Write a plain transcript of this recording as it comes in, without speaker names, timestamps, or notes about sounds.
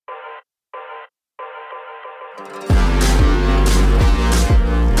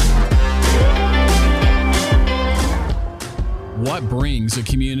What brings a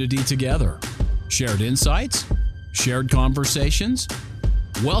community together? Shared insights? Shared conversations?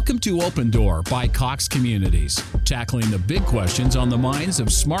 Welcome to Open Door by Cox Communities, tackling the big questions on the minds of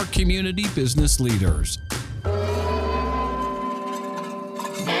smart community business leaders.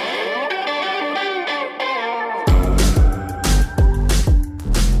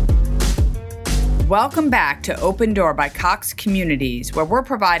 Welcome back to Open Door by Cox Communities, where we're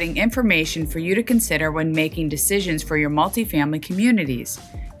providing information for you to consider when making decisions for your multifamily communities.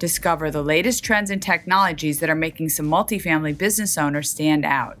 Discover the latest trends and technologies that are making some multifamily business owners stand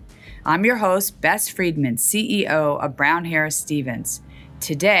out. I'm your host, Bess Friedman, CEO of Brown Harris Stevens.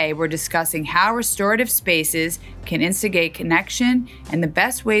 Today, we're discussing how restorative spaces can instigate connection and the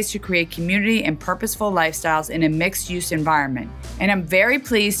best ways to create community and purposeful lifestyles in a mixed-use environment. And I'm very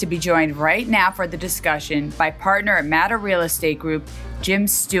pleased to be joined right now for the discussion by partner at Matter Real Estate Group, Jim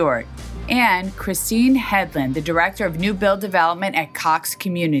Stewart, and Christine Headland, the Director of New Build Development at Cox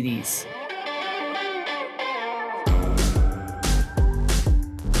Communities.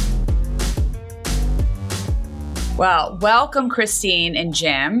 Well, welcome, Christine and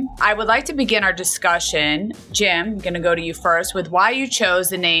Jim. I would like to begin our discussion. Jim, I'm going to go to you first with why you chose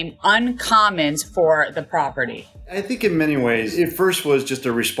the name Uncommons for the property. I think in many ways, it first was just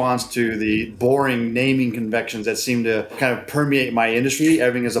a response to the boring naming conventions that seem to kind of permeate my industry.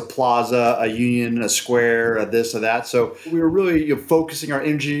 Everything is a plaza, a union, a square, a this, or that. So we were really focusing our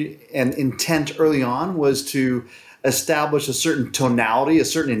energy and intent early on was to establish a certain tonality, a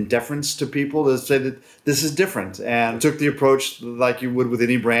certain indifference to people to say that this is different. And took the approach like you would with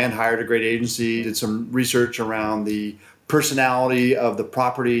any brand, hired a great agency, did some research around the personality of the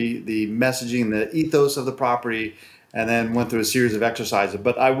property, the messaging, the ethos of the property, and then went through a series of exercises.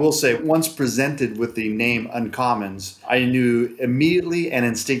 But I will say, once presented with the name Uncommons, I knew immediately and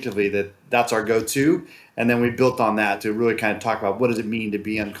instinctively that that's our go-to. And then we built on that to really kind of talk about what does it mean to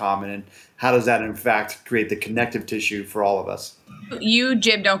be uncommon and how does that in fact create the connective tissue for all of us. You,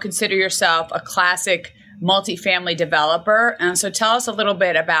 Jim, don't consider yourself a classic multifamily developer. And so tell us a little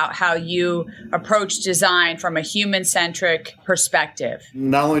bit about how you approach design from a human-centric perspective.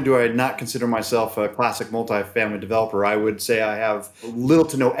 Not only do I not consider myself a classic multifamily developer, I would say I have little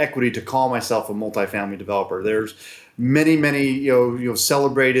to no equity to call myself a multifamily developer. There's many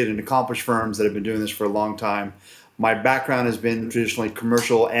celebrated and accomplished firms that have been doing this for a long time. My background has been traditionally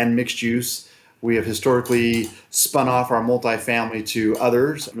commercial and mixed use. We have historically spun off our multifamily to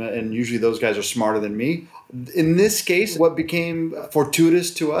others, and usually those guys are smarter than me. In this case, what became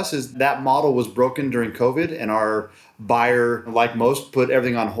fortuitous to us is that model was broken during COVID, and our buyer, like most, put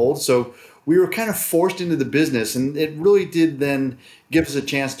everything on hold. So we were kind of forced into the business, and it really did then give us a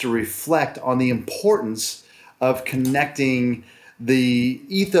chance to reflect on the importance of connecting the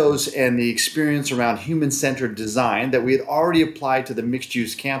ethos and the experience around human-centered design that we had already applied to the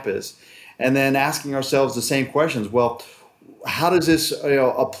mixed-use campus, and then asking ourselves the same questions. Well, how does this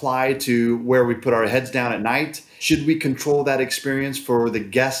apply to where we put our heads down at night? Should we control that experience for the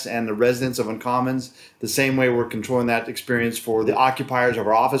guests and the residents of Uncommons the same way we're controlling that experience for the occupiers of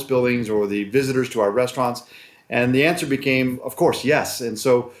our office buildings or the visitors to our restaurants? And the answer became, of course, yes. And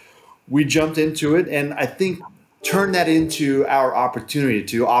so we jumped into it, and I think turned that into our opportunity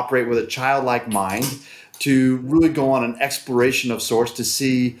to operate with a childlike mind, to really go on an exploration of sorts to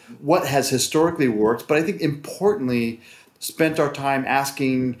see what has historically worked. But I think importantly, spent our time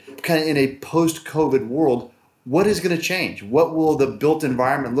asking, kind of in a post-COVID world, what is going to change? What will the built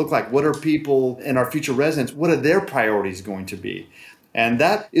environment look like? What are people and our future residents, what are their priorities going to be? And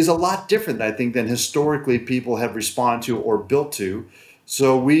that is a lot different, I think, than historically people have responded to or built to.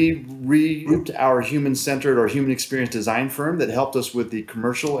 So we regrouped our human-centered or human experience design firm that helped us with the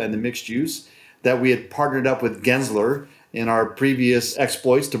commercial and the mixed use that we had partnered up with Gensler in our previous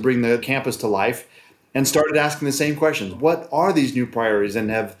exploits to bring the campus to life, and started asking the same questions. What are these new priorities, and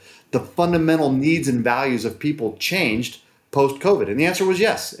have the fundamental needs and values of people changed post-COVID? And the answer was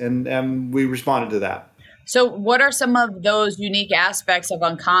yes, and we responded to that. So what are some of those unique aspects of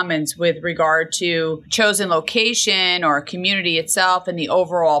Uncommons with regard to chosen location or community itself and the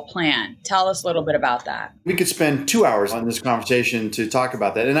overall plan? Tell us a little bit about that. We could spend 2 hours on this conversation to talk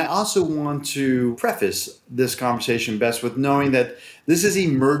about that. And I also want to preface this conversation best with knowing that this is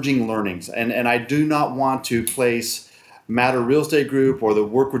emerging learnings. And I do not want to place Matter Real Estate Group or the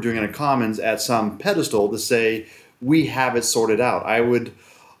work we're doing in Uncommons at some pedestal to say we have it sorted out. I would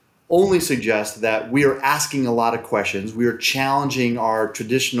only suggest that we are asking a lot of questions. We are challenging our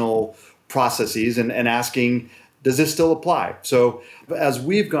traditional processes and asking Does this still apply? So as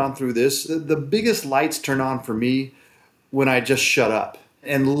we've gone through this, the biggest lights turn on for me when I just shut up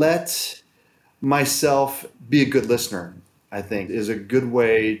and let myself be a good listener, I think is a good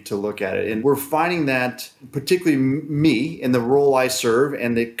way to look at it. And we're finding that particularly me in the role I serve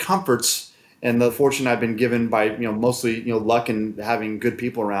and the comforts and the fortune I've been given by, mostly, luck and having good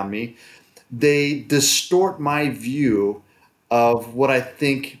people around me, they distort my view of what I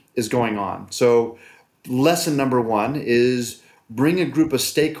think is going on. So lesson number one is bring a group of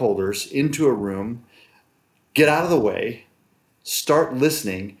stakeholders into a room, get out of the way, start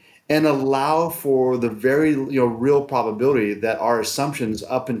listening, and allow for the very real probability that our assumptions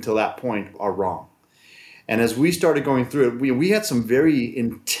up until that point are wrong. And as we started going through it, we had some very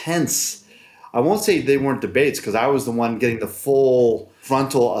intense, I won't say they weren't debates because I was the one getting the full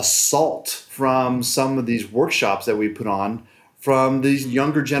frontal assault from some of these workshops that we put on from these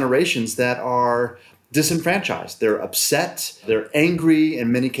younger generations that are disenfranchised. They're upset, they're angry,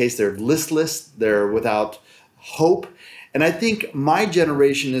 in many cases they're listless, they're without hope. And I think my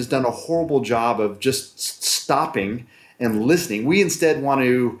generation has done a horrible job of just stopping and listening. We instead want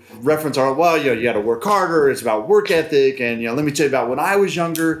to reference you got to work harder, it's about work ethic, and let me tell you about when I was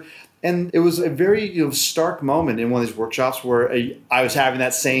younger. And it was a very stark moment in one of these workshops where I was having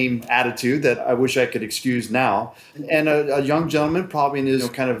that same attitude that I wish I could excuse now. And a young gentleman, probably in his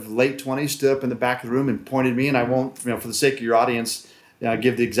kind of late 20s, stood up in the back of the room and pointed at me. And I won't, for the sake of your audience,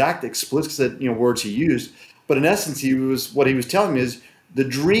 give the exact explicit words he used. But in essence, what he was telling me is the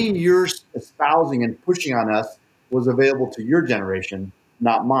dream you're espousing and pushing on us was available to your generation,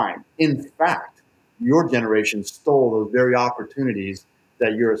 not mine. In fact, your generation stole those very opportunities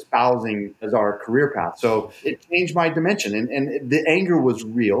that you're espousing as our career path. So it changed my dimension, and the anger was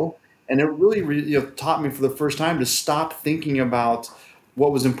real, and it really taught me for the first time to stop thinking about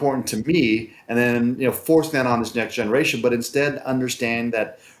what was important to me and then forcing that on this next generation, but instead understand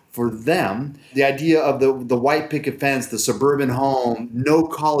that for them, the idea of the white picket fence, the suburban home, no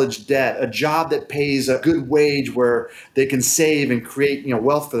college debt, a job that pays a good wage where they can save and create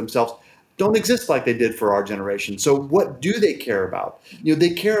wealth for themselves, don't exist like they did for our generation. So what do they care about?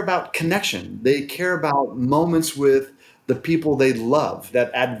 They care about connection. They care about moments with the people they love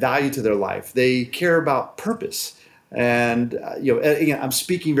that add value to their life. They care about purpose. And, again, I'm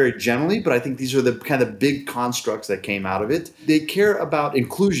speaking very generally, but I think these are the kind of big constructs that came out of it. They care about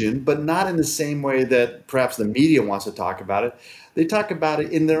inclusion, but not in the same way that perhaps the media wants to talk about it. They talk about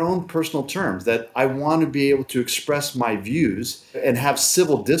it in their own personal terms, that I want to be able to express my views and have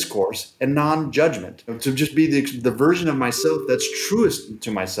civil discourse and non-judgment, to just be the version of myself that's truest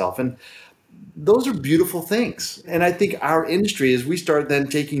to myself. And those are beautiful things. And I think our industry, as we start then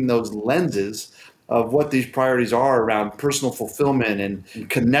taking those lenses of what these priorities are around personal fulfillment and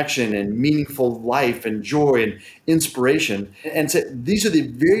connection and meaningful life and joy and inspiration, and so these are the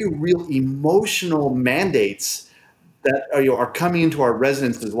very real emotional mandates that are coming into our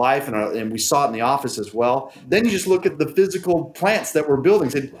residents' life, and we saw it in the office as well. Then you just look at the physical plants that we're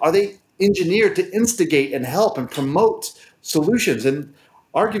building. Say, are they engineered to instigate and help and promote solutions? And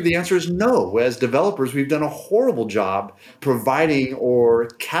arguably the answer is no. As developers, we've done a horrible job providing or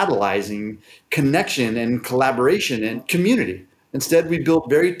catalyzing connection and collaboration and community. Instead, we built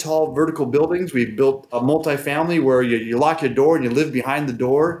very tall vertical buildings. We built a multifamily where you lock your door and you live behind the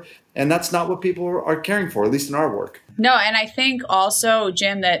door. And that's not what people are caring for, at least in our work. No, and I think also,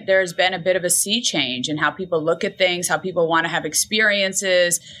 Jim, that there's been a bit of a sea change in how people look at things, how people want to have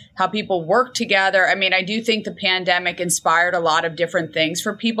experiences, how people work together. I mean, I do think the pandemic inspired a lot of different things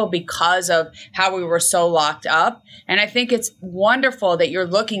for people because of how we were so locked up. And I think it's wonderful that you're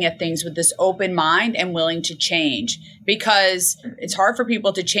looking at things with this open mind and willing to change, because it's hard for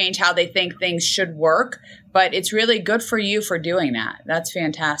people to change how they think things should work. But it's really good for you for doing that. That's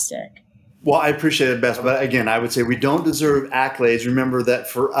fantastic. Well, I appreciate it, Beth. But again, I would say we don't deserve accolades. Remember that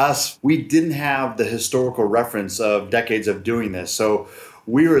for us, we didn't have the historical reference of decades of doing this. So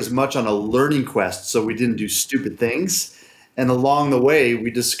we were as much on a learning quest. So we didn't do stupid things. And along the way,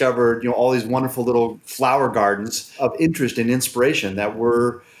 we discovered all these wonderful little flower gardens of interest and inspiration that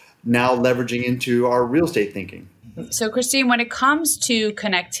we're now leveraging into our real estate thinking. So, Christine, when it comes to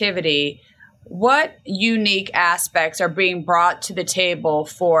connectivity, what unique aspects are being brought to the table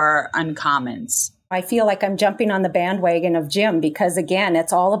for Uncommons? I feel like I'm jumping on the bandwagon of Jim because, again,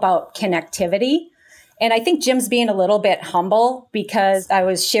 it's all about connectivity. And I think Jim's being a little bit humble, because I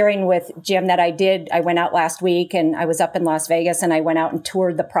was sharing with Jim that I went out last week and I was up in Las Vegas and I went out and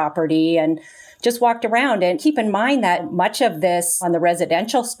toured the property and just walked around. And keep in mind that much of this on the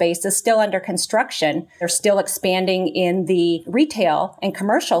residential space is still under construction. They're still expanding in the retail and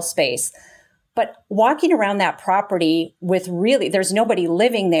commercial space. But walking around that property with there's nobody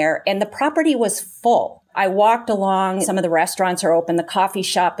living there, and the property was full. I walked along, some of the restaurants are open, the coffee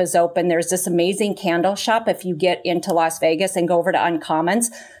shop is open. There's this amazing candle shop if you get into Las Vegas and go over to Uncommons,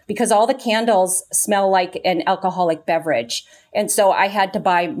 because all the candles smell like an alcoholic beverage. And so I had to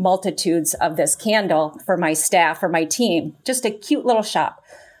buy multitudes of this candle for my staff, for my team, just a cute little shop.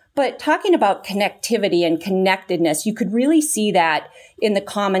 But talking about connectivity and connectedness, you could really see that in the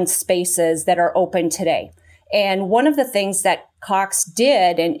common spaces that are open today. And one of the things that Cox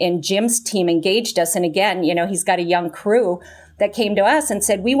did, and Jim's team engaged us, and again, he's got a young crew that came to us and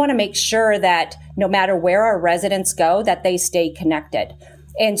said, we want to make sure that no matter where our residents go, that they stay connected.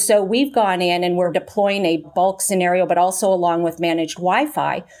 And so we've gone in and we're deploying a bulk scenario, but also along with managed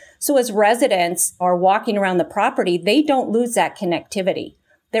Wi-Fi. So as residents are walking around the property, they don't lose that connectivity.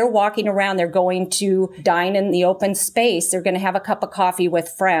 They're walking around, they're going to dine in the open space, they're going to have a cup of coffee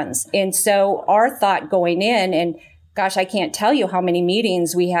with friends. And so our thought going in, and gosh, I can't tell you how many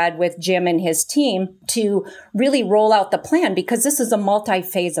meetings we had with Jim and his team to really roll out the plan, because this is a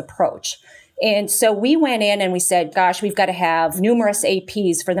multi-phase approach. And so we went in and we said, gosh, we've got to have numerous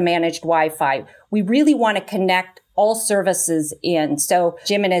APs for the managed Wi-Fi. We really want to connect all services in. So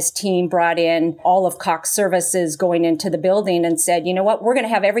Jim and his team brought in all of Cox services going into the building and said, you know what, we're going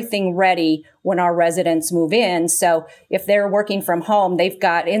to have everything ready when our residents move in. So if they're working from home, they've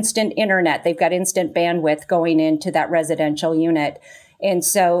got instant internet, they've got instant bandwidth going into that residential unit. And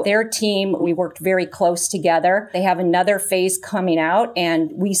so their team, we worked very close together. They have another phase coming out,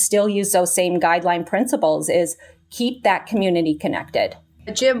 and we still use those same guideline principles, is keep that community connected.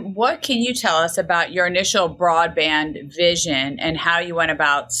 Jim, what can you tell us about your initial broadband vision and how you went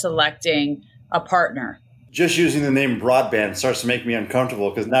about selecting a partner? Just using the name broadband starts to make me uncomfortable,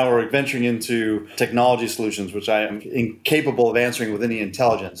 because now we're venturing into technology solutions, which I am incapable of answering with any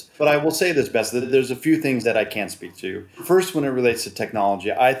intelligence. But I will say this, Bess, that there's a few things that I can't speak to. First, when it relates to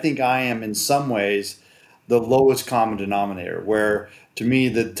technology, I think I am in some ways the lowest common denominator, where to me,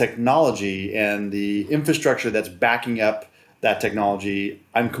 the technology and the infrastructure that's backing up that technology,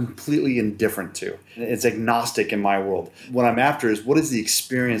 I'm completely indifferent to. It's agnostic in my world. What I'm after is, what is the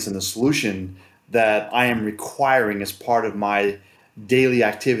experience and the solution that I am requiring as part of my daily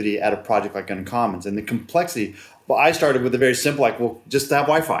activity at a project like Uncommons? And the complexity, well, I started with a very simple, just have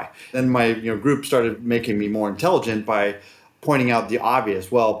Wi-Fi. Then my group started making me more intelligent by pointing out the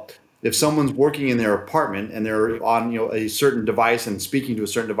obvious. Well, if someone's working in their apartment and they're on a certain device and speaking to a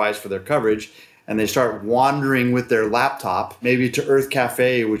certain device for their coverage, and they start wandering with their laptop, maybe to Earth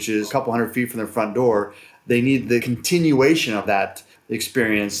Cafe, which is a couple hundred feet from their front door, they need the continuation of that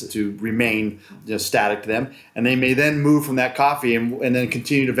experience to remain static to them. And they may then move from that coffee and then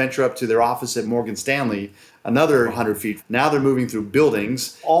continue to venture up to their office at Morgan Stanley, another 100 feet. Now they're moving through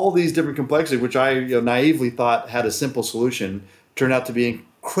buildings. All these different complexities, which I naively thought had a simple solution, turned out to be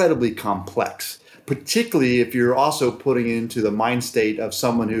incredibly complex. Particularly if you're also putting it into the mind state of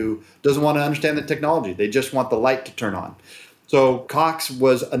someone who doesn't want to understand the technology. They just want the light to turn on. So Cox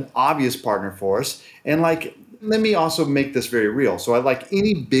was an obvious partner for us. And let me also make this very real. So like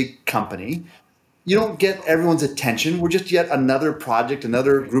any big company, you don't get everyone's attention. We're just yet another project,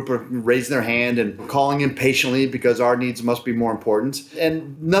 another group are raising their hand and calling impatiently because our needs must be more important.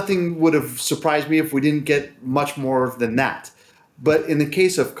 And nothing would have surprised me if we didn't get much more than that. But in the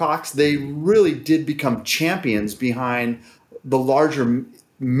case of Cox, they really did become champions behind the larger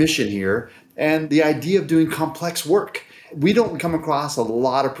mission here and the idea of doing complex work. We don't come across a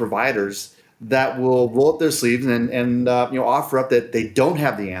lot of providers that will roll up their sleeves and offer up that they don't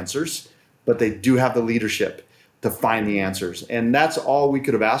have the answers, but they do have the leadership to find the answers. And that's all we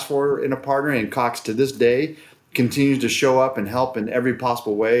could have asked for in a partner. And Cox, to this day, continues to show up and help in every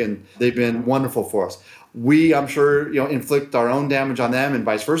possible way. And they've been wonderful for us. We, I'm sure, inflict our own damage on them and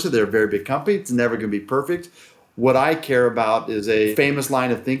vice versa. They're a very big company. It's never going to be perfect. What I care about is a famous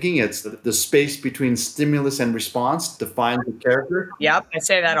line of thinking. It's the space between stimulus and response defines the character. Yep, I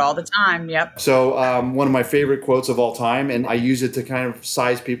say that all the time. Yep. So one of my favorite quotes of all time, and I use it to kind of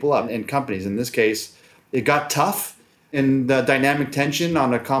size people up in companies. In this case, it got tough in the dynamic tension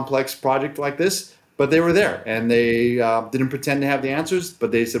on a complex project like this, but they were there and they didn't pretend to have the answers,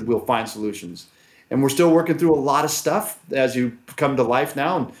 but they said, we'll find solutions. And we're still working through a lot of stuff as you come to life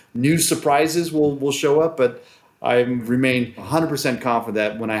now, and new surprises will show up. But I remain 100% confident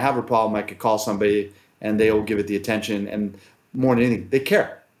that when I have a problem, I could call somebody and they'll give it the attention. And more than anything, they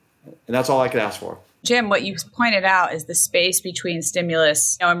care. And that's all I could ask for. Jim, what you pointed out is the space between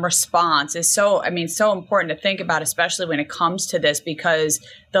stimulus and response is so important to think about, especially when it comes to this, because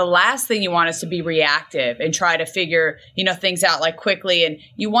the last thing you want is to be reactive and try to figure, things out like quickly. And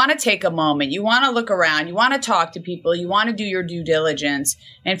you want to take a moment, you want to look around, you want to talk to people, you want to do your due diligence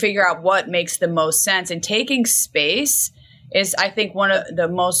and figure out what makes the most sense. And taking space is, I think, one of the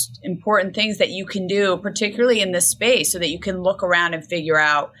most important things that you can do, particularly in this space, so that you can look around and figure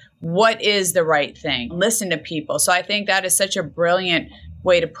out what is the right thing. Listen to people. So I think that is such a brilliant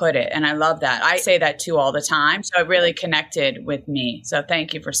way to put it. And I love that. I say that too all the time. So it really connected with me. So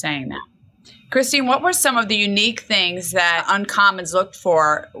thank you for saying that. Christine, what were some of the unique things that Uncommons looked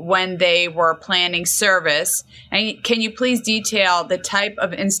for when they were planning service? And can you please detail the type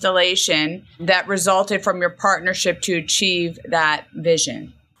of installation that resulted from your partnership to achieve that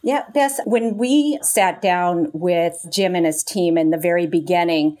vision? Yeah, Bess, when we sat down with Jim and his team in the very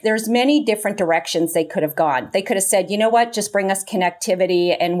beginning, there's many different directions they could have gone. They could have said, you know what, just bring us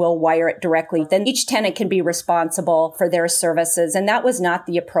connectivity and we'll wire it directly. Then each tenant can be responsible for their services. And that was not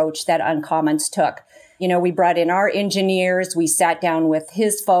the approach that Uncommons took. We brought in our engineers, we sat down with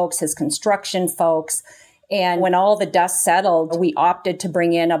his folks, his construction folks. And when all the dust settled, we opted to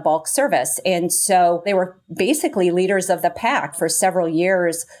bring in a bulk service. And so they were basically leaders of the pack for several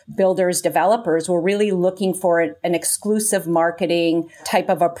years. Builders, developers were really looking for an exclusive marketing type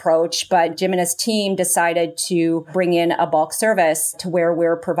of approach. But Jim and his team decided to bring in a bulk service to where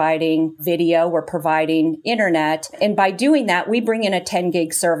we're providing video, we're providing internet. And by doing that, we bring in a 10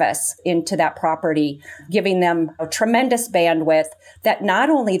 gig service into that property, giving them a tremendous bandwidth that not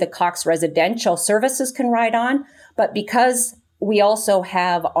only the Cox residential services can ride on, but because we also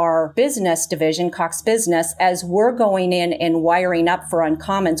have our business division, Cox Business, as we're going in and wiring up for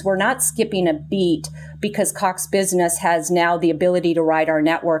Uncommons, we're not skipping a beat because Cox Business has now the ability to ride our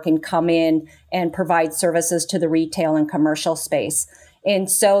network and come in and provide services to the retail and commercial space. And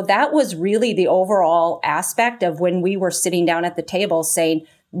so that was really the overall aspect of when we were sitting down at the table saying,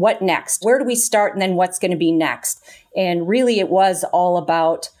 what next? Where do we start? And then what's going to be next? And really, it was all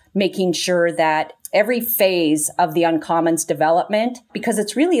about making sure that every phase of the Uncommons development, because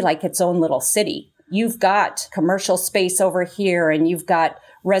it's really like its own little city. You've got commercial space over here, and you've got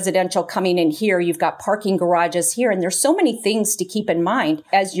residential coming in here. You've got parking garages here. And there's so many things to keep in mind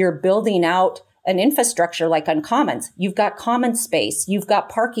as you're building out an infrastructure like Uncommons. You've got common space. You've got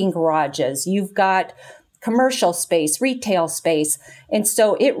parking garages. You've got commercial space, retail space. And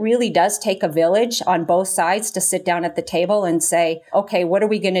so it really does take a village on both sides to sit down at the table and say, okay, what are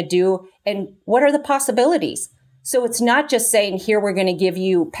we going to do? And what are the possibilities? So it's not just saying, here, we're going to give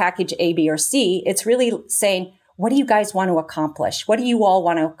you package A, B, or C. It's really saying, what do you guys want to accomplish? What do you all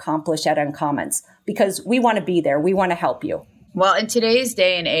want to accomplish at Uncommons? Because we want to be there. We want to help you. Well, in today's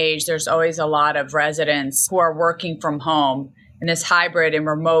day and age, there's always a lot of residents who are working from home in this hybrid and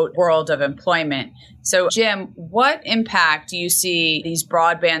remote world of employment. So, Jim, what impact do you see these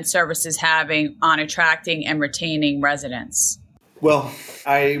broadband services having on attracting and retaining residents? Well,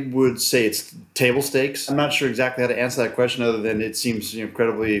 I would say it's table stakes. I'm not sure exactly how to answer that question other than it seems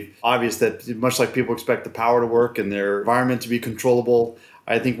incredibly obvious that much like people expect the power to work and their environment to be controllable,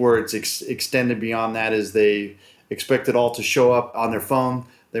 I think where it's extended beyond that is they expect it all to show up on their phone.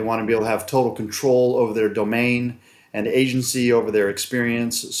 They want to be able to have total control over their domain and agency over their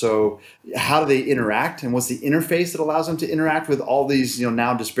experience. So how do they interact, and what's the interface that allows them to interact with all these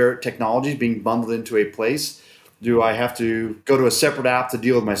now disparate technologies being bundled into a place? Do I have to go to a separate app to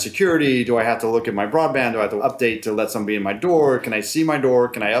deal with my security? Do I have to look at my broadband? Do I have to update to let somebody in my door? Can I see my door?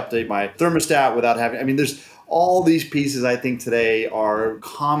 Can I update my thermostat without having, there's all these pieces I think today are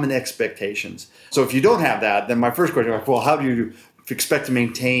common expectations. So if you don't have that, then my first question is, well, how do you expect to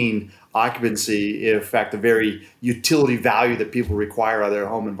maintain occupancy if, in fact, the very utility value that people require out of their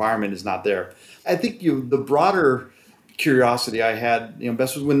home environment is not there? I think the broader curiosity I had,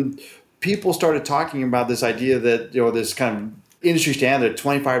 Bess, was when people started talking about this idea that, this kind of industry standard,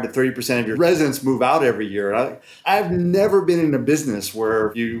 25 to 30% of your residents move out every year. I've never been in a business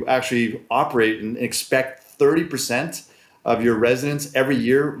where you actually operate and expect 30% of your residents every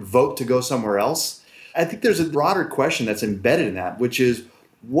year vote to go somewhere else. I think there's a broader question that's embedded in that, which is,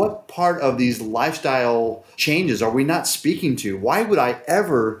 what part of these lifestyle changes are we not speaking to? Why would I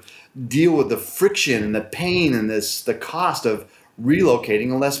ever deal with the friction and the pain and the cost of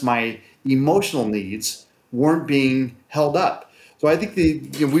relocating unless my emotional needs weren't being held up? So I think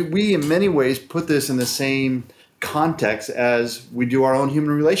we in many ways put this in the same context as we do our own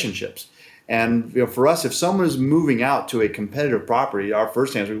human relationships. And for us, if someone is moving out to a competitive property, our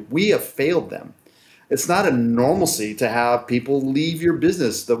first answer, we have failed them. It's not a normalcy to have people leave your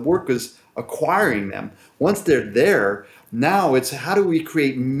business. The work is acquiring them. Once they're there, now it's how do we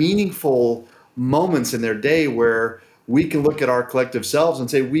create meaningful moments in their day where we can look at our collective selves and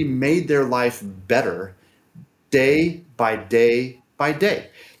say we made their life better day by day by day.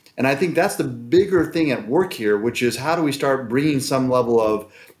 And I think that's the bigger thing at work here, which is how do we start bringing some level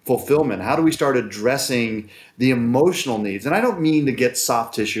of fulfillment? How do we start addressing the emotional needs? And I don't mean to get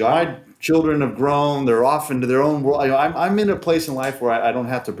soft tissue. My children have grown. They're off into their own world. I'm in a place in life where I don't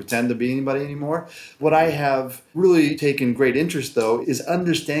have to pretend to be anybody anymore. What I have really taken great interest, though, is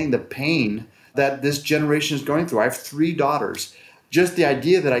understanding the pain that this generation is going through. I have 3 daughters. Just the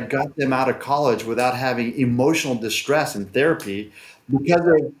idea that I got them out of college without having emotional distress and therapy because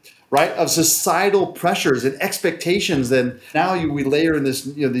of societal pressures and expectations. And now we layer in this,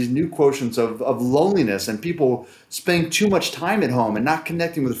 these new quotients of loneliness and people spending too much time at home and not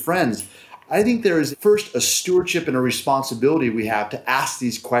connecting with friends. I think there is first a stewardship and a responsibility we have to ask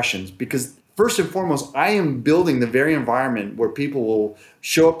these questions, because first and foremost, I am building the very environment where people will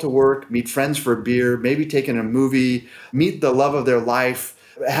show up to work, meet friends for a beer, maybe take in a movie, meet the love of their life,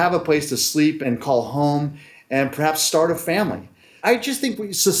 have a place to sleep and call home, and perhaps start a family. I just think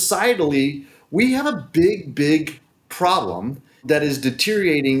societally, we have a big problem that is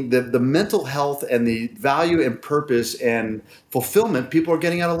deteriorating the mental health and the value and purpose and fulfillment people are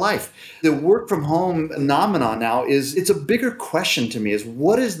getting out of life. The work from home phenomenon now it's a bigger question to me, is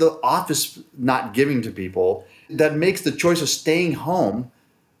what is the office not giving to people that makes the choice of staying home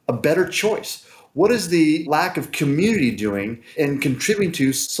a better choice? What is the lack of community doing and contributing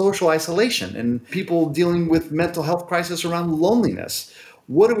to social isolation and people dealing with mental health crisis around loneliness?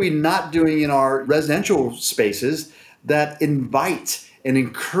 What are we not doing in our residential spaces that invite and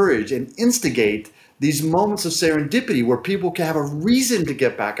encourage and instigate these moments of serendipity where people can have a reason to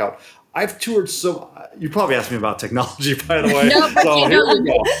get back out? I've toured you probably asked me about technology, by the way. No, but so here we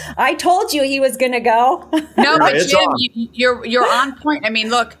go. I told you he was going to go. No, but It's Jim, on. you're on point. I mean,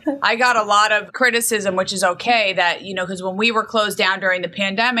 look, I got a lot of criticism, which is okay, that, because when we were closed down during the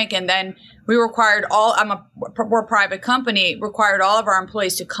pandemic, and then we required we're a private company, required all of our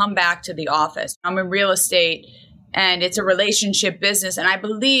employees to come back to the office. I'm in real estate, and it's a relationship business. And I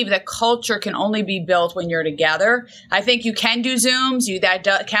believe that culture can only be built when you're together. I think you can do Zooms,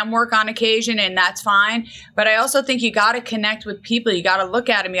 can work on occasion, and that's fine. But I also think you got to connect with people. You got to look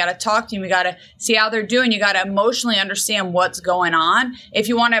at them. You got to talk to them. You got to see how they're doing. You got to emotionally understand what's going on if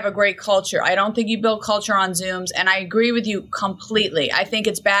you want to have a great culture. I don't think you build culture on Zooms. And I agree with you completely. I think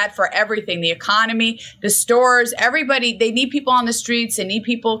it's bad for everything. The economy, the stores, everybody, they need people on the streets. They need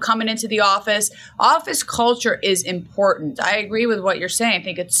people coming into the office. Office culture is important. I agree with what you're saying. I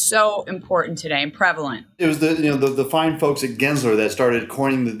think it's so important today and prevalent. It was the fine folks at Gensler that started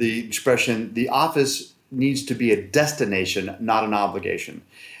coining the expression, the office needs to be a destination, not an obligation.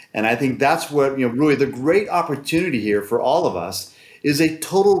 And I think that's what, really the great opportunity here for all of us is a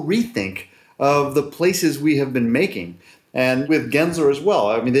total rethink of the places we have been making. And with Gensler as well.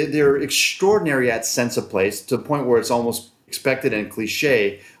 I mean, they're extraordinary at sense of place to the point where it's almost expected and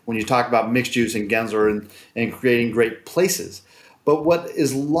cliche when you talk about mixed use and Gensler and creating great places. But what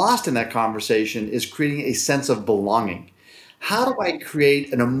is lost in that conversation is creating a sense of belonging. How do I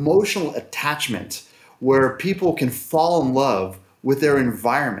create an emotional attachment where people can fall in love with their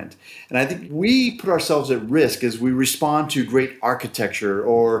environment? And I think we put ourselves at risk as we respond to great architecture,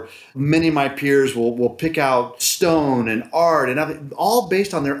 or many of my peers will pick out stone and art and all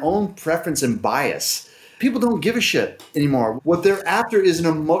based on their own preference and bias. People don't give a shit anymore. What they're after is an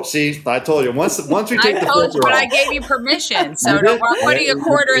emotion. See, I told you. Once we take the filter off. But I gave you permission, so don't worry. I'm putting a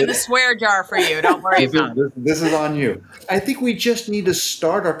quarter in the swear jar for you. Don't worry about it. This is on you. I think we just need to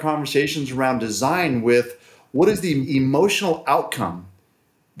start our conversations around design with what is the emotional outcome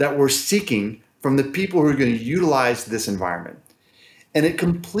that we're seeking from the people who are going to utilize this environment. And it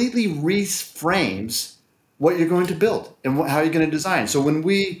completely reframes what you're going to build and how you're going to design. So when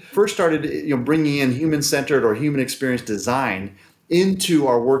we first started bringing in human-centered or human experience design into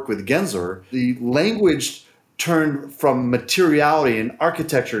our work with Gensler, the language turned from materiality and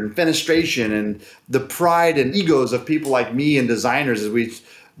architecture and fenestration and the pride and egos of people like me and designers as we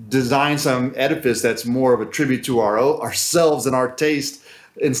design some edifice that's more of a tribute to ourselves and our taste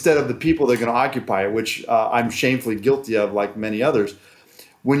instead of the people that are going to occupy it, which I'm shamefully guilty of, like many others.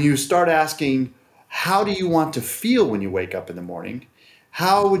 When you start asking, how do you want to feel when you wake up in the morning?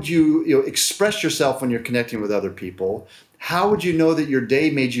 How would you, express yourself when you're connecting with other people? How would you know that your day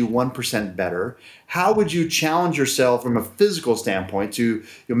made you 1% better? How would you challenge yourself from a physical standpoint to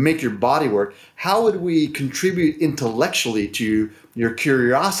make your body work? How would we contribute intellectually to your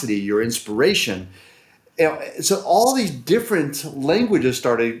curiosity, your inspiration? So all these different languages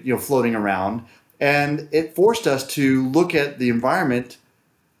started, floating around, and it forced us to look at the environment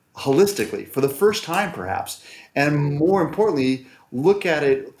holistically for the first time, perhaps, and more importantly, look at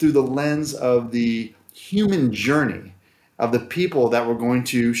it through the lens of the human journey of the people that were going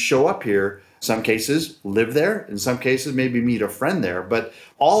to show up here. Some cases live there, in some cases maybe meet a friend there, but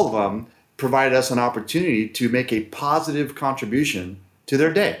all of them provided us an opportunity to make a positive contribution to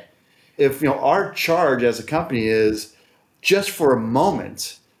their day. If our charge as a company is just for a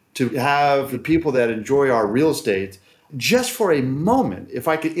moment to have the people that enjoy our real estate, just for a moment, if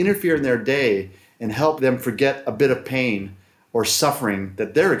I could interfere in their day and help them forget a bit of pain or suffering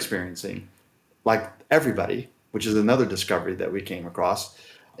that they're experiencing, like everybody, which is another discovery that we came across.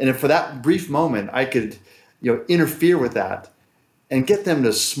 And if for that brief moment I could, interfere with that and get them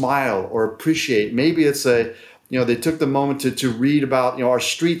to smile or appreciate, maybe it's they took the moment to read about, our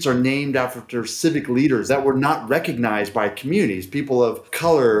streets are named after civic leaders that were not recognized by communities, people of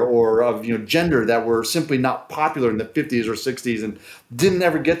color or of, gender that were simply not popular in the 50s or 60s and didn't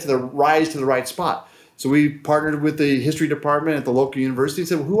ever get to the rise to the right spot. So we partnered with the history department at the local university and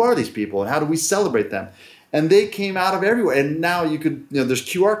said, well, who are these people and how do we celebrate them? And they came out of everywhere. And now you could, there's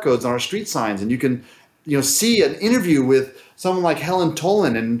QR codes on our street signs and you can, see an interview with someone like Helen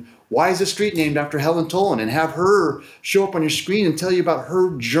Tolan and why is the street named after Helen Tolan, and have her show up on your screen and tell you about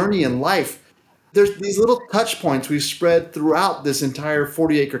her journey in life. There's these little touch points we've spread throughout this entire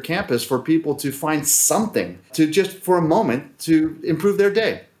 40-acre campus for people to find something to just for a moment to improve their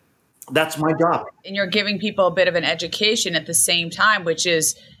day. That's my job. And you're giving people a bit of an education at the same time, which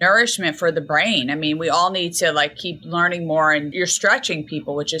is nourishment for the brain. I mean, we all need to keep learning more, and you're stretching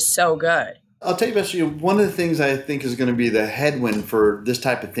people, which is so good. I'll tell you about one of the things I think is going to be the headwind for this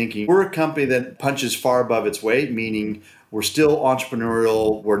type of thinking. We're a company that punches far above its weight, meaning we're still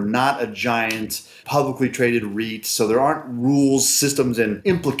entrepreneurial. We're not a giant publicly traded REIT. So there aren't rules, systems, and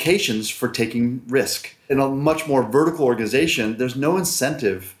implications for taking risk. In a much more vertical organization, there's no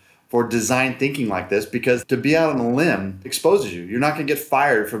incentive for design thinking like this, because to be out on a limb exposes you. You're not going to get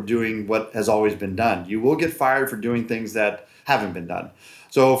fired for doing what has always been done. You will get fired for doing things that haven't been done.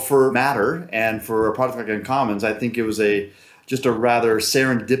 So for Matter and for a product like Uncommons, I think it was just a rather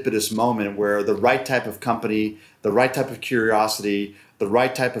serendipitous moment where the right type of company, the right type of curiosity, the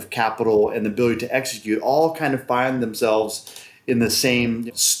right type of capital, and the ability to execute all kind of find themselves in the same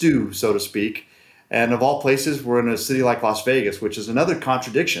stew, so to speak. And of all places, we're in a city like Las Vegas, which is another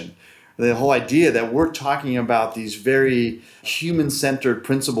contradiction. The whole idea that we're talking about these very human-centered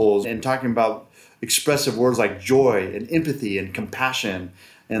principles and talking about expressive words like joy and empathy and compassion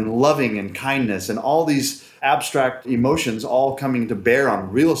and loving and kindness and all these abstract emotions all coming to bear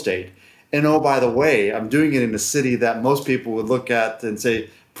on real estate. And oh, by the way, I'm doing it in a city that most people would look at and say,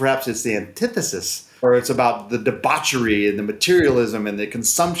 perhaps it's the antithesis, or it's about the debauchery and the materialism and the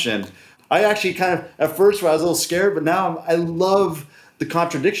consumption. I actually kind of, at first I was a little scared, but now I love the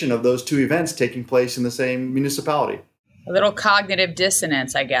contradiction of those two events taking place in the same municipality. A little cognitive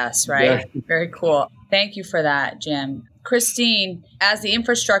dissonance, I guess, right? Yeah. Very cool. Thank you for that, Jim. Christine, as the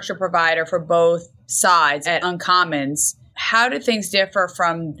infrastructure provider for both sides at Uncommons, how do things differ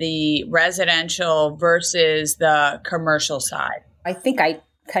from the residential versus the commercial side? I think I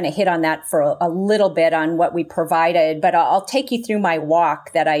kind of hit on that for a little bit on what we provided, but I'll take you through my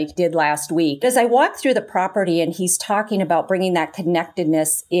walk that I did last week. As I walk through the property and he's talking about bringing that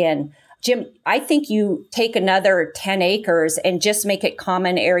connectedness in, Jim, I think you take another 10 acres and just make it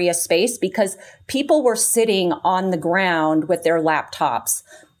common area space, because people were sitting on the ground with their laptops.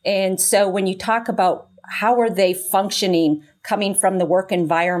 And so when you talk about how are they functioning, coming from the work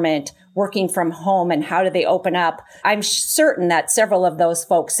environment, working from home, and how do they open up? I'm certain that several of those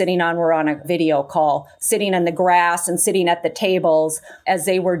folks were on a video call, sitting on the grass and sitting at the tables as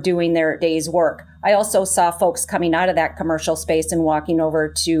they were doing their day's work. I also saw folks coming out of that commercial space and walking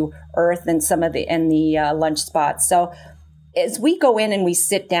over to Earth and some of the lunch spots. So as we go in and we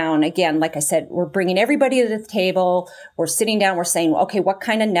sit down, again, like I said, we're bringing everybody to the table. We're sitting down. We're saying, okay, what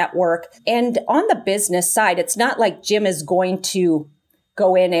kind of network? And on the business side, it's not like Jim is going to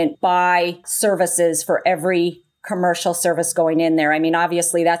go in and buy services for every commercial service going in there. I mean,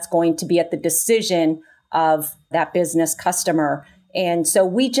 obviously, that's going to be at the decision of that business customer. And so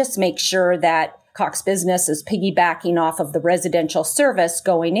we just make sure that Cox Business is piggybacking off of the residential service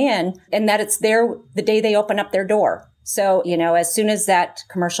going in, and that it's there the day they open up their door. So, as soon as that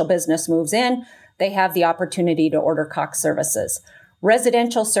commercial business moves in, they have the opportunity to order Cox services.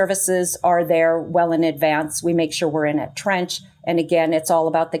 Residential services are there well in advance. We make sure we're in a trench. And again, it's all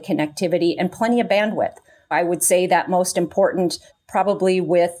about the connectivity and plenty of bandwidth. I would say that most important probably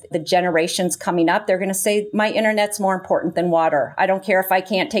with the generations coming up, they're going to say, my internet's more important than water. I don't care if I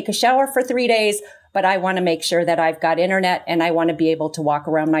can't take a shower for 3 days, but I want to make sure that I've got internet and I want to be able to walk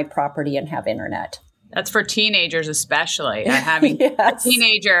around my property and have internet. That's for teenagers especially. Having yes. a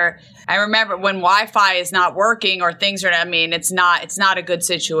teenager, I remember when Wi-Fi is not working or things are, it's not a good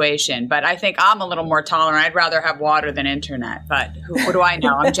situation. But I think I'm a little more tolerant. I'd rather have water than internet. But what do I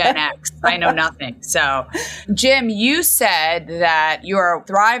know? I'm Gen X. I know nothing. So, Jim, you said that you're a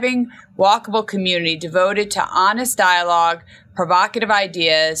thriving, walkable community devoted to honest dialogue, provocative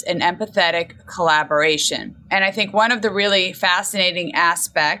ideas, and empathetic collaboration. And I think one of the really fascinating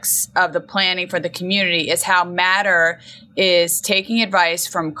aspects of the planning for the community is how Matter is taking advice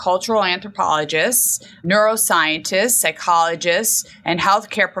from cultural anthropologists, neuroscientists, psychologists, and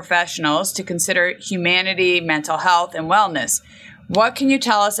healthcare professionals to consider humanity, mental health, and wellness. What can you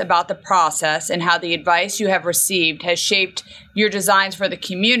tell us about the process and how the advice you have received has shaped your designs for the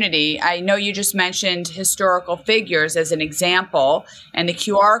community? I know you just mentioned historical figures as an example and the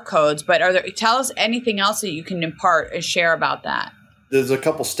QR codes, but tell us anything else that you can impart and share about that. There's a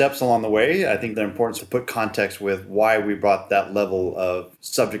couple steps along the way. I think they're important to put context with why we brought that level of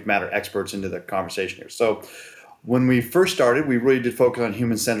subject matter experts into the conversation here. So when we first started, we really did focus on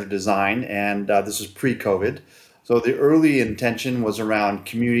human-centered design, and this was pre-COVID. So the early intention was around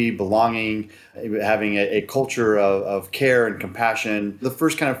community, belonging, having a culture of care and compassion. The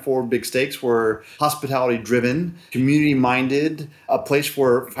first kind of 4 big stakes were hospitality-driven, community-minded, a place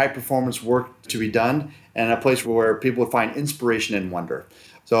for high-performance work to be done, and a place where people would find inspiration and wonder.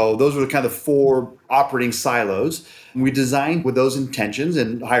 So those were the kind of 4 operating silos. We designed with those intentions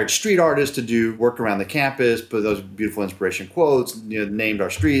and hired street artists to do work around the campus, put those beautiful inspiration quotes, named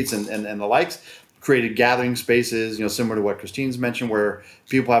our streets and the likes. Created gathering spaces, similar to what Christine's mentioned, where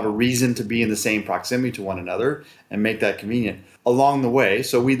people have a reason to be in the same proximity to one another and make that convenient. Along the way,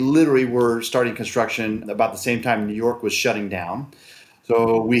 so we literally were starting construction about the same time New York was shutting down.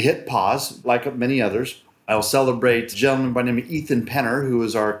 So we hit pause, like many others. I'll celebrate a gentleman by the name of Ethan Penner, who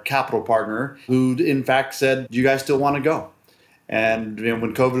is our capital partner, who in fact said, do you guys still want to go? And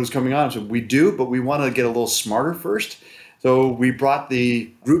when COVID was coming on, I said, we do, but we want to get a little smarter first. So we brought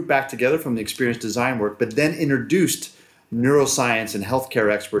the group back together from the experience design work, but then introduced neuroscience and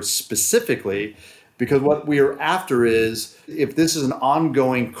healthcare experts specifically, because what we are after is, if this is an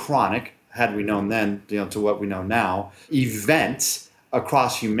ongoing chronic, had we known then, to what we know now, event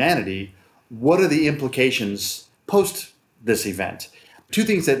across humanity, what are the implications post this event? 2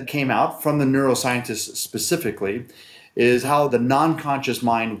 things that came out from the neuroscientists specifically is how the non-conscious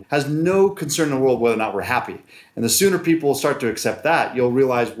mind has no concern in the world whether or not we're happy. And the sooner people start to accept that, you'll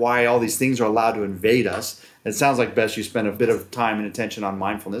realize why all these things are allowed to invade us. It sounds like best you spend a bit of time and attention on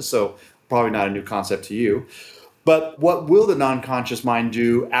mindfulness, so probably not a new concept to you. But what will the non-conscious mind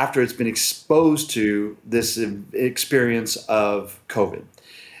do after it's been exposed to this experience of COVID?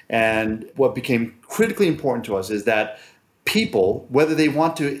 And what became critically important to us is that people, whether they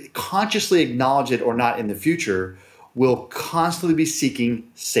want to consciously acknowledge it or not in the future, will constantly be seeking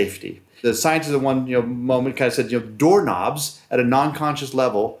safety. The scientists at one moment kind of said, doorknobs at a non-conscious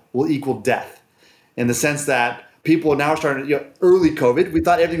level will equal death, in the sense that people are now starting, early COVID, we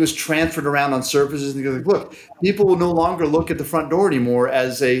thought everything was transferred around on surfaces. And look, people will no longer look at the front door anymore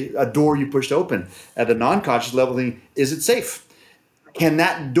as a door you pushed open. At a non-conscious level, thinking, is it safe? Can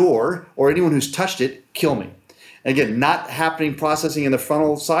that door or anyone who's touched it kill me? Again, not happening processing in the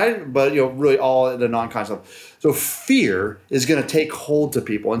frontal side, but really all at the non-conscious level. So fear is going to take hold to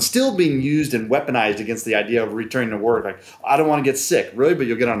people and still being used and weaponized against the idea of returning to work. Like, I don't want to get sick, really, but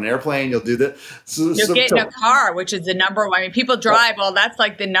you'll get on an airplane, you'll do that. You'll get in a car, which is the number one. People drive. Well, that's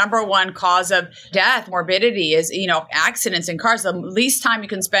like the number one cause of death, morbidity is, accidents in cars. The least time you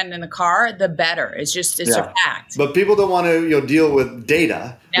can spend in the car, the better. It's a fact. But people don't want to deal with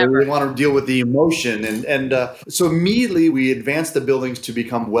data. Never. They want to deal with the emotion. And so immediately we advanced the buildings to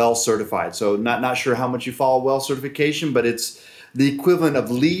become well certified. So not sure how much you follow well certification, but it's the equivalent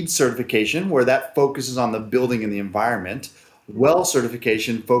of LEED certification, where that focuses on the building and the environment. Well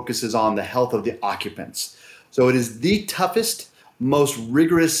certification focuses on the health of the occupants. So it is the toughest, most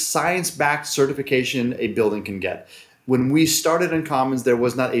rigorous science-backed certification a building can get. When we started in Commons, there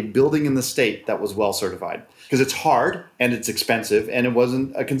was not a building in the state that was well certified, because it's hard and it's expensive and it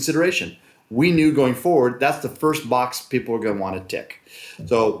wasn't a consideration. We knew going forward, that's the first box people are going to want to tick.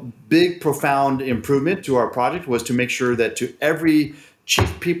 So big, profound improvement to our project was to make sure that to every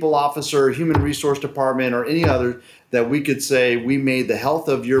chief people officer, human resource department, or any other, that we could say we made the health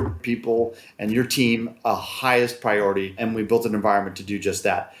of your people and your team a highest priority, and we built an environment to do just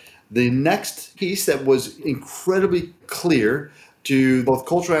that. The next piece that was incredibly clear to both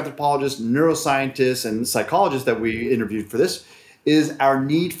cultural anthropologists, neuroscientists, and psychologists that we interviewed for this is our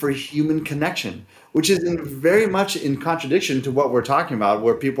need for human connection, which is very much in contradiction to what we're talking about,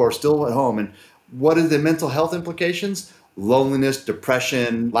 where people are still at home. And what are the mental health implications? Loneliness,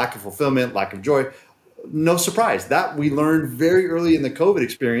 depression, lack of fulfillment, lack of joy. No surprise that we learned very early in the COVID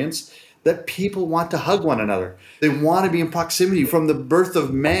experience that people want to hug one another. They want to be in proximity. From the birth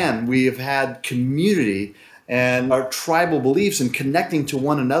of man, we have had community, and our tribal beliefs and connecting to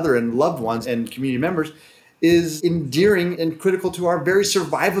one another and loved ones and community members is endearing and critical to our very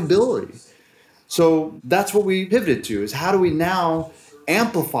survivability. So that's what we pivoted to, is how do we now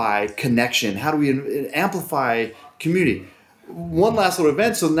amplify connection? How do we amplify community? One last little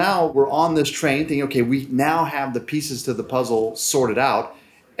event. So now we're on this train thinking, okay, we now have the pieces to the puzzle sorted out.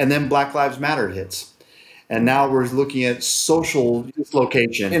 And then Black Lives Matter hits. And now we're looking at social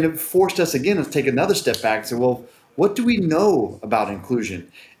dislocation. And it forced us again to take another step back and say, well, what do we know about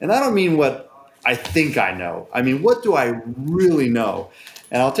inclusion? And I don't mean what I think I know. I mean, what do I really know?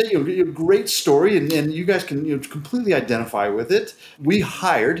 And I'll tell you a great story, and you guys can completely identify with it. We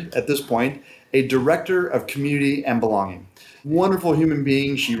hired, at this point, a director of community and belonging. Wonderful human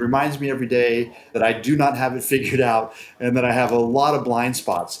being. She reminds me every day that I do not have it figured out and that I have a lot of blind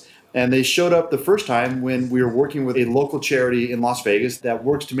spots. And they showed up the first time when we were working with a local charity in Las Vegas that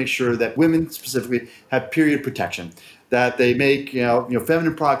works to make sure that women specifically have period protection, that they make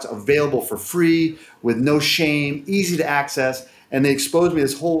feminine products available for free with no shame, easy to access. And they exposed me to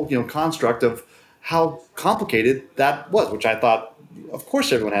this whole construct of how complicated that was, which I thought, of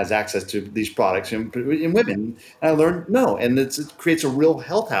course, everyone has access to these products in women. And I learned no, and it creates a real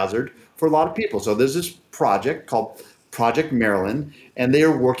health hazard for a lot of people. So there's this project called Project Maryland, and they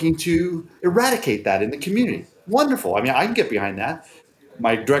are working to eradicate that in the community. Wonderful. I mean, I can get behind that.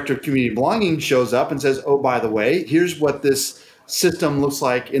 My director of community belonging shows up and says, oh, by the way, here's what this system looks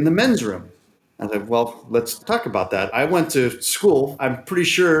like in the men's room. I was like, well, let's talk about that. I went to school. I'm pretty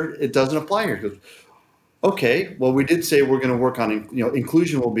sure it doesn't apply here. He goes, okay, well, we did say we're going to work on,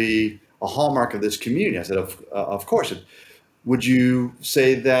 inclusion will be a hallmark of this community. I said, of course. Would you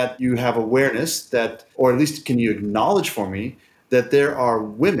say that you have awareness that, or at least can you acknowledge for me that there are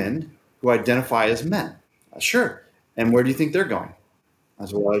women who identify as men? Sure. And where do you think they're going? I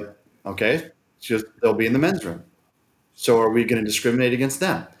said, well, okay, they'll be in the men's room. So are we going to discriminate against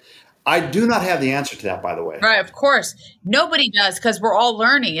them? I do not have the answer to that, by the way. Right, of course. Nobody does, because we're all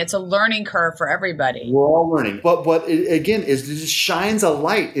learning. It's a learning curve for everybody. We're all learning. But what, again, is it just shines a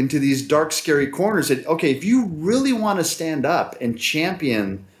light into these dark, scary corners that, okay, if you really want to stand up and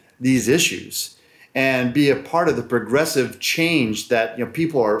champion these issues and be a part of the progressive change that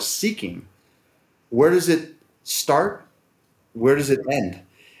people are seeking, where does it start? Where does it end?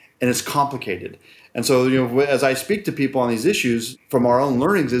 And it's complicated. And so, as I speak to people on these issues from our own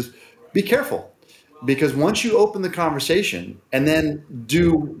learnings is, be careful, because once you open the conversation and then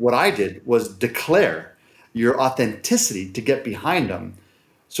do what I did was declare your authenticity to get behind them,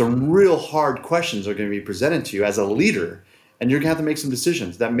 some real hard questions are going to be presented to you as a leader, and you're going to have to make some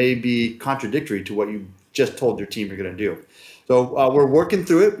decisions that may be contradictory to what you just told your team you're going to do. So we're working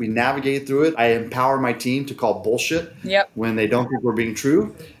through it. We navigate through it. I empower my team to call bullshit when they don't think we're being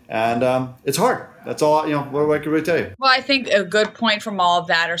true. And it's hard. That's all, what I can really tell you. Well, I think a good point from all of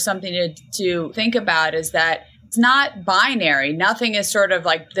that, or something to think about, is that it's not binary. Nothing is sort of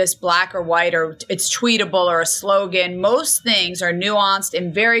like this black or white, or it's tweetable or a slogan. Most things are nuanced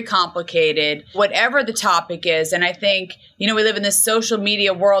and very complicated, whatever the topic is. And I think, we live in this social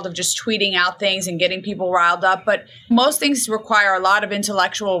media world of just tweeting out things and getting people riled up. But most things require a lot of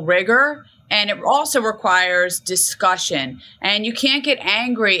intellectual rigor. And it also requires discussion. And you can't get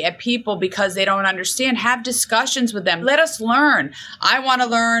angry at people because they don't understand. Have discussions with them. Let us learn. I want to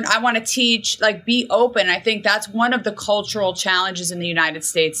learn. I want to teach. Be open. I think that's one of the cultural challenges in the United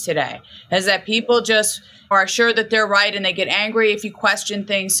States today, is that people just are sure that they're right and they get angry if you question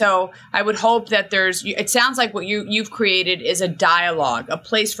things. So I would hope that it sounds like what you've created is a dialogue, a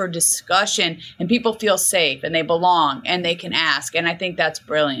place for discussion, and people feel safe and they belong and they can ask. And I think that's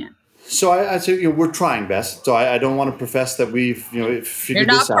brilliant. So I'd say we're trying best. So I don't want to profess that we've figured this out. You're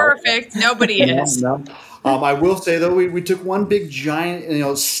not perfect. Nobody is. No. I will say though we took one big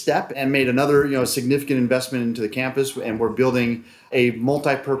giant step and made another significant investment into the campus, and we're building a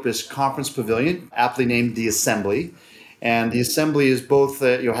multi-purpose conference pavilion, aptly named the Assembly. And the Assembly is both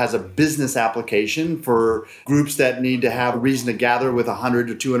has a business application for groups that need to have a reason to gather with 100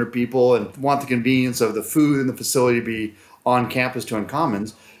 to 200 people and want the convenience of the food and the facility to be on campus to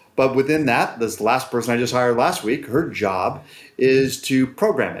Uncommons. But within that, this last person I just hired last week, her job is to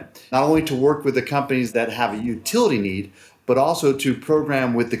program it. Not only to work with the companies that have a utility need, but also to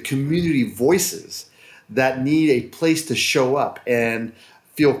program with the community voices that need a place to show up and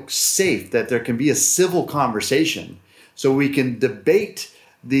feel safe, that there can be a civil conversation so we can debate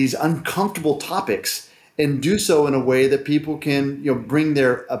these uncomfortable topics and do so in a way that people can, bring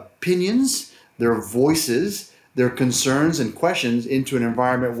their opinions, their voices, their concerns and questions into an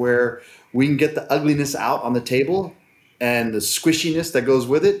environment where we can get the ugliness out on the table and the squishiness that goes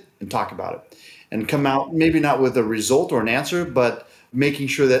with it and talk about it and come out maybe not with a result or an answer, but making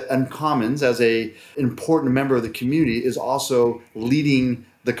sure that Uncommons, as a important member of the community, is also leading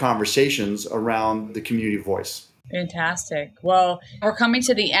the conversations around the community voice. Fantastic. Well, we're coming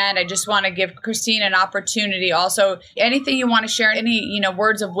to the end. I just want to give Christine an opportunity. Also, anything you want to share, any,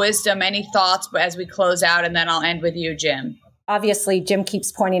 words of wisdom, any thoughts as we close out, and then I'll end with you, Jim. Obviously, Jim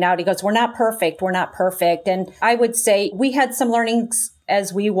keeps pointing out, he goes, we're not perfect. And I would say we had some learnings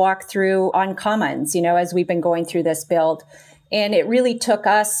as we walk through Uncommons, as we've been going through this build. And it really took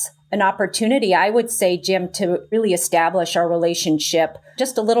us an opportunity, I would say, Jim, to really establish our relationship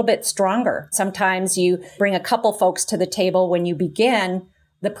just a little bit stronger. Sometimes you bring a couple folks to the table when you begin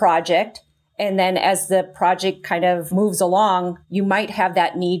the project. And then as the project kind of moves along, you might have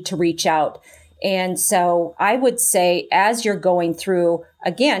that need to reach out. And so I would say as you're going through,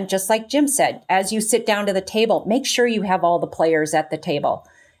 again, just like Jim said, as you sit down to the table, make sure you have all the players at the table.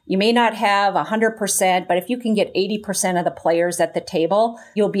 You may not have 100%, but if you can get 80% of the players at the table,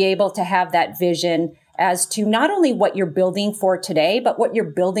 you'll be able to have that vision as to not only what you're building for today, but what you're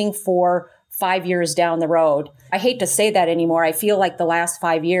building for 5 years down the road. I hate to say that anymore. I feel like the last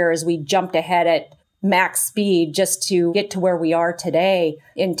 5 years, we jumped ahead at max speed just to get to where we are today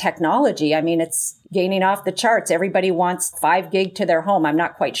in technology. I mean, it's gaining off the charts. Everybody wants 5 gig to their home. I'm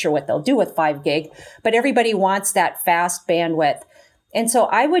not quite sure what they'll do with 5 gig, but everybody wants that fast bandwidth. And so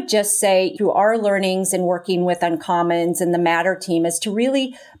I would just say through our learnings and working with Uncommons and the Matter team is to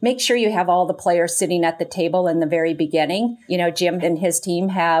really make sure you have all the players sitting at the table in the very beginning. Jim and his team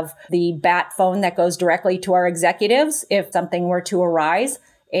have the BAT phone that goes directly to our executives if something were to arise.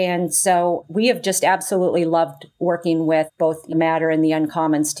 And so we have just absolutely loved working with both the Matter and the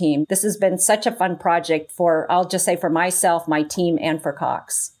Uncommons team. This has been such a fun project I'll just say for myself, my team, and for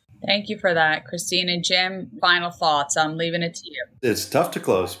Cox. Thank you for that, Christine. And Jim, final thoughts. I'm leaving it to you. It's tough to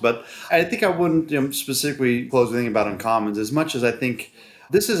close, but I think I wouldn't specifically close with anything about Uncommons as much as I think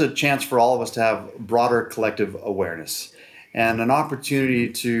this is a chance for all of us to have broader collective awareness and an opportunity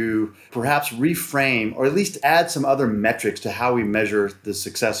to perhaps reframe or at least add some other metrics to how we measure the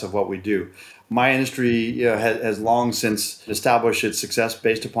success of what we do. My industry has long since established its success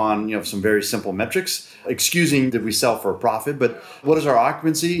based upon some very simple metrics, excusing that we sell for a profit, but what is our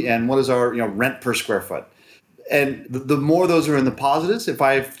occupancy and what is our rent per square foot? And the more those are in the positives, if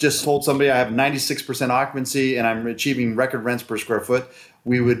I've just told somebody I have 96% occupancy and I'm achieving record rents per square foot,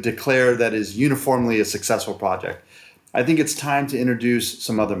 we would declare that is uniformly a successful project. I think it's time to introduce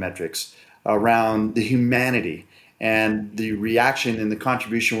some other metrics around the humanity and the reaction and the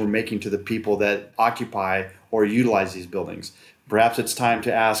contribution we're making to the people that occupy or utilize these buildings. Perhaps it's time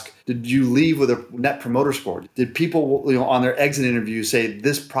to ask, did you leave with a net promoter score? Did people on their exit interview say,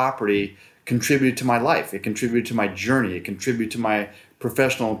 this property contributed to my life, it contributed to my journey, it contributed to my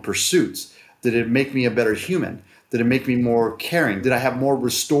professional pursuits? Did it make me a better human? Did it make me more caring? Did I have more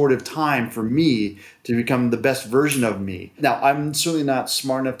restorative time for me to become the best version of me? Now, I'm certainly not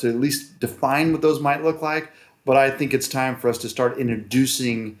smart enough to at least define what those might look like, but I think it's time for us to start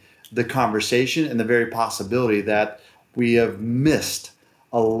introducing the conversation and the very possibility that we have missed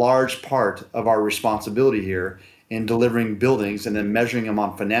a large part of our responsibility here in delivering buildings and then measuring them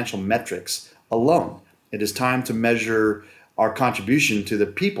on financial metrics alone. It is time to measure our contribution to the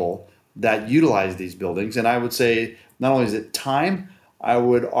people that utilize these buildings. And I would say not only is it time, I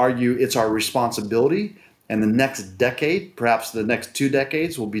would argue it's our responsibility. And the next decade, perhaps the next 2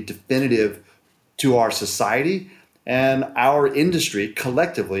 decades, will be definitive to our society and our industry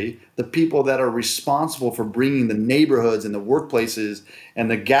collectively, the people that are responsible for bringing the neighborhoods and the workplaces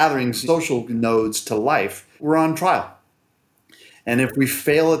and the gathering social nodes to life. We're on trial. And if we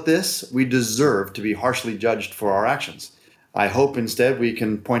fail at this, we deserve to be harshly judged for our actions. I hope instead we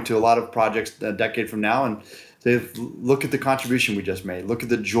can point to a lot of projects a decade from now and say, look at the contribution we just made. Look at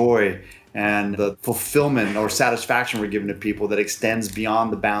the joy and the fulfillment or satisfaction we're giving to people that extends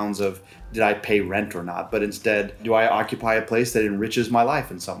beyond the bounds of did I pay rent or not, but instead, do I occupy a place that enriches my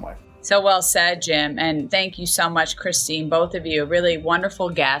life in some way? So well said, Jim. And thank you so much, Christine, both of you. Really wonderful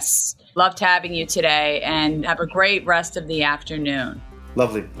guests. Loved having you today and have a great rest of the afternoon.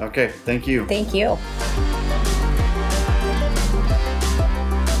 Lovely. Okay. Thank you. Thank you.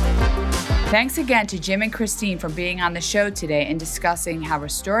 Thanks again to Jim and Christine for being on the show today and discussing how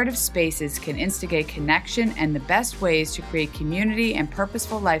restorative spaces can instigate connection and the best ways to create community and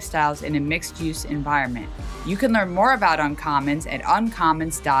purposeful lifestyles in a mixed-use environment. You can learn more about Uncommons at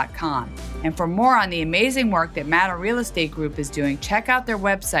uncommons.com. And for more on the amazing work that Matter Real Estate Group is doing, check out their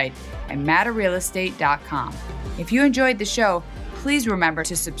website at matterrealestate.com. If you enjoyed the show, please remember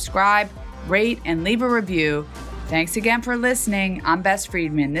to subscribe, rate, and leave a review. Thanks again for listening. I'm Bess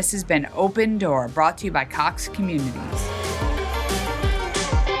Friedman. This has been Open Door, brought to you by Cox Communities.